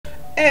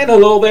And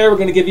hello there, we're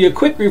going to give you a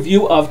quick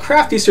review of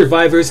Crafty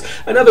Survivors,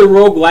 another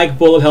roguelike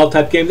bullet hell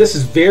type game. This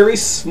is very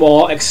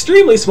small,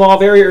 extremely small,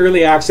 very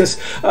early access,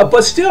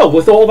 but still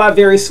with all that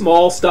very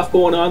small stuff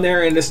going on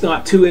there, and it's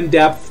not too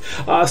in-depth.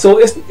 So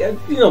it's,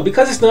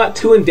 because it's not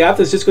too in-depth,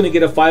 it's just going to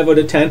get a 5 out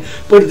of 10,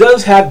 but it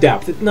does have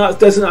depth.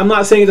 I'm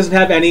not saying it doesn't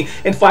have any,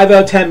 and 5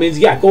 out of 10 means,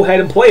 yeah, go ahead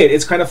and play it.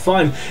 It's kind of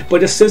fun,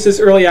 but since it's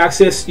early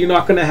access, you're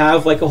not going to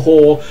have like a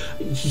whole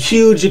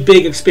huge,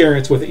 big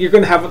experience with it. You're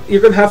going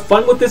to have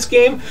fun with this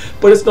game,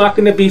 but it's not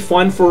going to be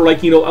fun for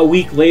like a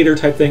week later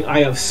type thing. I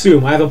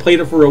assume. I haven't played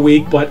it for a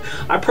week, but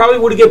I probably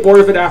would get bored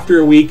of it after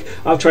a week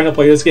of trying to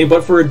play this game.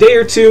 But for a day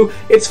or two,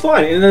 it's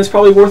fun, and then it's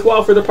probably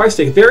worthwhile for the price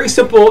tag. Very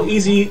simple,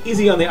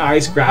 easy on the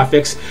eyes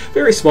graphics,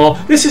 very small.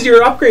 This is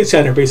your upgrade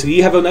center basically.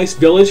 You have a nice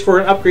village for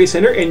an upgrade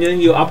center, and then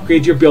you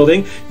upgrade your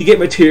building. You get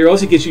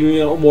materials. It gives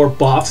you more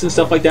buffs and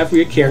stuff like that for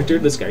your character.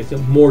 This guy's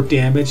more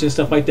damage and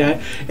stuff like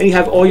that. And you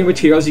have all your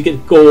materials. You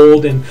get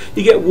gold and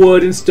you get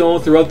wood and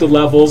stone throughout the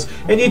levels,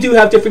 and you do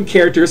have different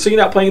characters, so you're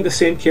not playing the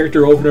same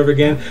character over and over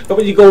again. But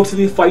when you go to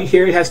the fight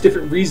here, it has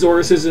different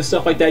resources and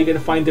stuff like that. You got to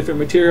find different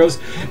materials,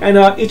 and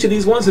each of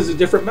these ones is a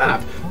different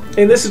map.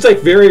 And this is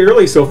like very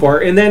early so far.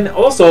 And then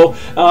also,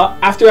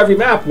 after every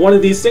map, one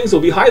of these things will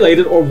be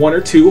highlighted, or one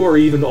or two, or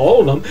even all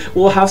of them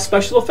will have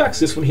special effects.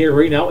 This one here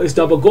right now is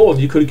double gold.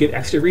 You could get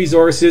extra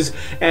resources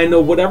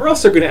and whatever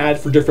else they're going to add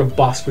for different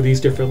buffs for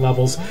these different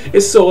levels.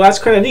 So that's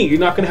kind of neat. You're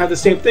not going to have the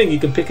same thing. You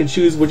can pick and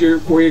choose where you're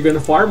going to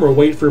farm or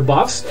wait for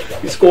buffs.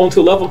 You just go into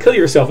a level, kill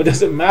yourself. It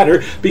doesn't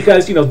matter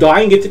because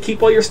die and get to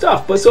keep all your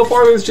stuff. But so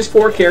far there's just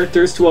 4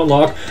 characters to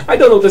unlock. I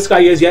don't know what this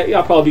guy is yet.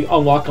 I'll probably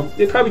unlock him.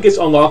 It probably gets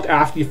unlocked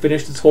after you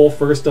finish this whole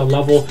first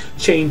level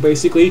chain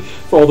basically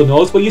for all the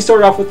nodes. But you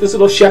start off with this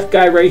little chef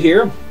guy right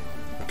here.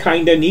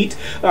 Kinda neat.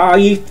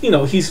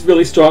 He's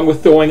really strong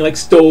with throwing like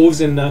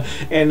stoves and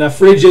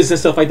fridges and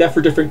stuff like that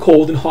for different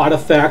cold and hot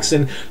effects,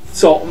 and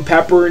salt and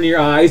pepper in your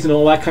eyes and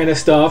all that kind of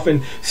stuff,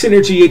 and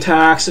synergy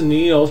attacks, and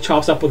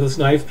chops up with his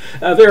knife.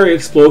 Very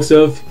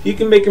explosive. You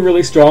can make him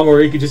really strong, or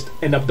you could just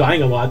end up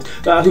dying a lot.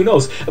 Who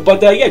knows?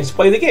 But yeah, just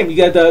play the game. You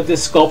got the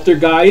sculptor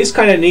guy. He's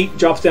kind of neat.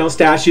 Drops down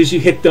statues. You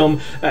hit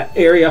them.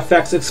 Area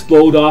effects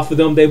explode off of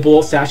them. They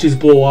blow. Statues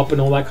blow up and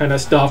all that kind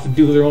of stuff, and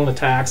do their own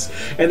attacks.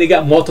 And they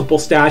got multiple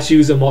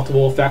statues and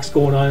multiple effects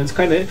going on. It's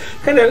kind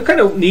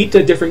of neat.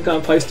 A different kind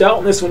of play style.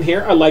 And this one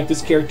here, I like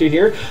this character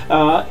here.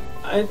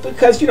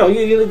 Because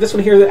this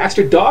one here, the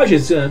extra dodge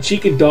is she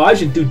can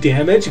dodge and do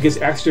damage. It gets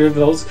extra of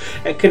those.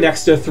 It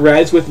connects to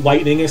threads with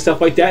lightning and stuff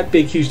like that.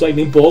 Big, huge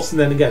lightning bolts, and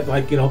then you get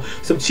like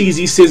some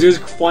cheesy scissors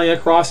flying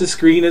across the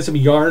screen and some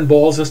yarn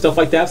balls and stuff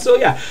like that. So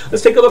yeah,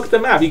 let's take a look at the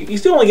map. You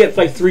still only get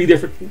like three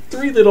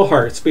little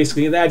hearts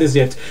basically, and that is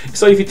it.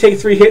 So if you take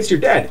 3 hits, you're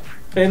dead.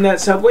 And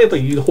that's how the way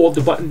you hold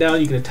the button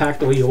down. You can attack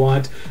the way you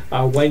want,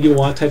 when you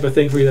want, type of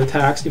thing for your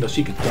attacks.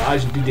 She can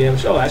dodge and do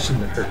damage. Oh, that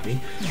shouldn't have hurt me.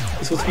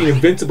 It's supposed to be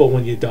invincible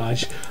when you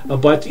dodge.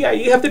 But yeah,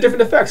 you have the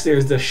different effects.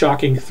 There's the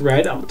shocking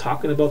thread I'm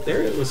talking about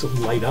there. It was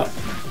light up.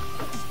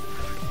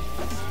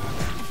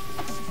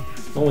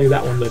 Only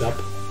that one lit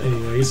up.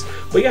 Anyways,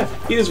 but yeah,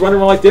 you just run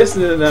around like this,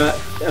 and then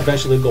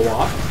eventually go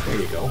off. There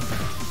you go.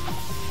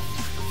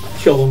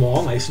 Kill them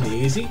all, nice and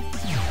easy.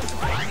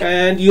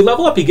 And you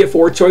level up. You get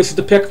 4 choices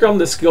to pick from.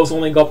 The skills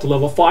only go up to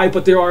level 5,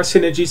 but there are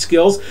synergy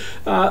skills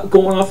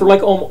going on for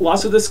like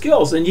lots of the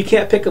skills, and you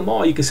can't pick them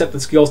all. You can set the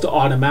skills to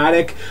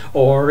automatic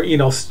or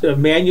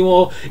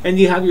manual, and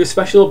you have your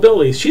special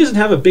abilities. She doesn't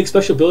have a big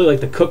special ability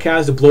like the cook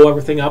has to blow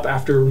everything up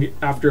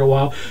after a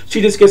while. She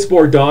just gets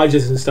more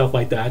dodges and stuff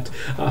like that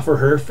for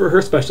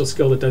her special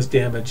skill that does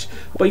damage.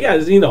 But yeah,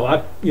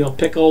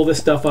 pick all this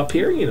stuff up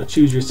here.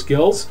 Choose your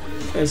skills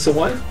and so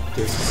on.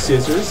 There's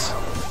scissors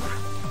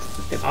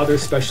and other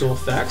special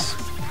effects.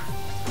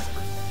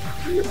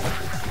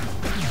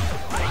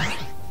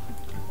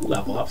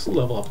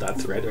 Level up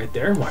that thread right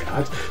there. Why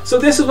not? So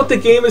this is what the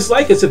game is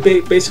like. It's a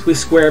basically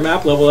square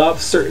map. Level up.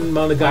 Certain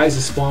amount of guys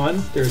to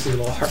spawn. There's a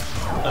little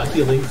heart,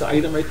 healing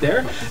item right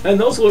there, and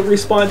those will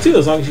respawn too,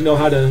 as long as you know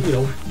how to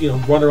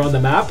run around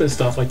the map and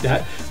stuff like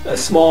that. A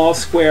small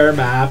square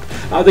map.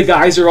 The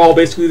guys are all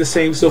basically the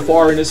same so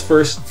far in this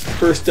first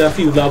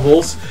few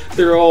levels.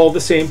 They're all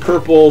the same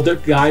purple. They're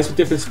guys with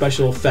different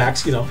special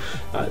effects.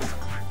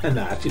 And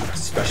that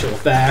special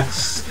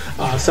effects,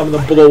 some of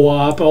them blow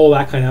up, all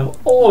that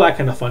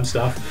kind of fun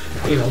stuff.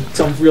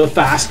 Some real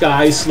fast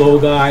guys, slow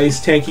guys,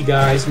 tanky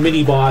guys,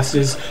 mini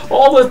bosses,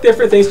 all the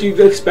different things you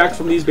could expect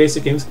from these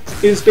basic games.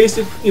 It is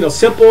basic,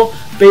 simple,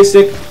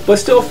 basic, but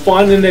still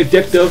fun and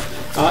addictive.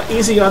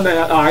 Easy on the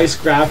eyes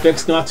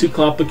graphics, not too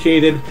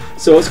complicated.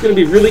 So it's going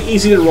to be really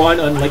easy to run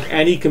on like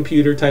any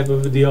computer type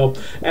of a deal.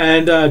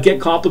 And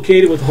get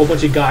complicated with a whole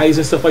bunch of guys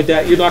and stuff like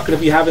that. You're not going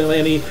to be having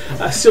any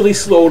silly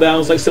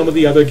slowdowns like some of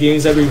the other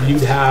games I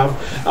reviewed have,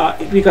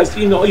 because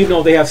even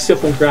though they have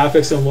simple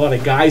graphics and a lot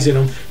of guys in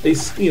them, they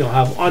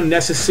have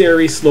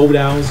unnecessary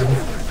slowdowns and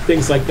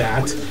things like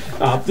that.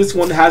 This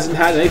one hasn't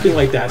had anything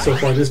like that so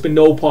far. There's been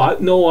no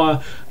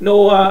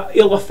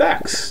ill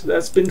effects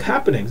that's been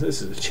happening.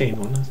 This is a chain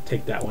one. Let's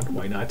take that one.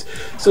 Why not?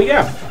 So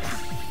yeah,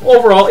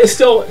 overall,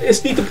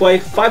 it's neat to play.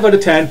 5 out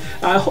of 10.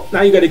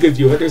 Now you got a good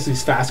view of it. There's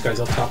these fast guys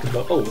I was talking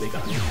about. Oh, they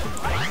got me.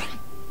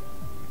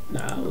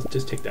 Nah, let's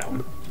just take that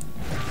one.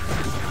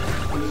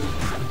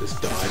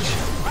 Just dodge.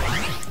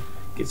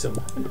 Get some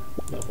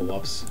level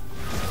ups.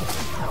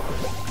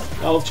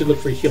 Oh, should look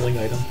for a healing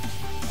item.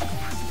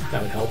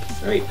 That would help.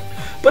 Alright.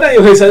 But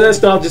anyways,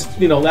 that's not just,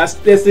 you know, that's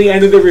the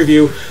end of the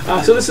review.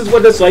 So this is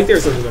what it's like.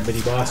 There's a little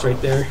mini boss right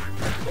there.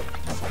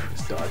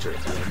 Just dodge right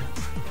through him.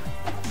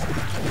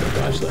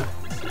 Dodge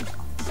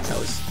that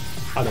was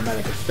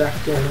automatic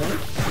effect going on.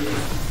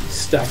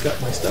 Stack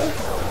up my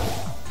stuff.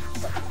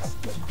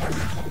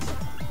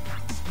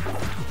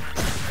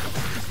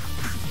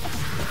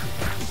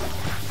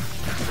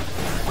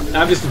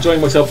 I'm just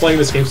enjoying myself playing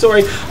this game.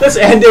 Sorry, let's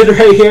end it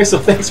right here. So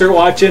thanks for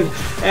watching,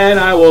 and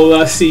I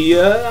will see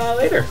you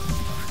later.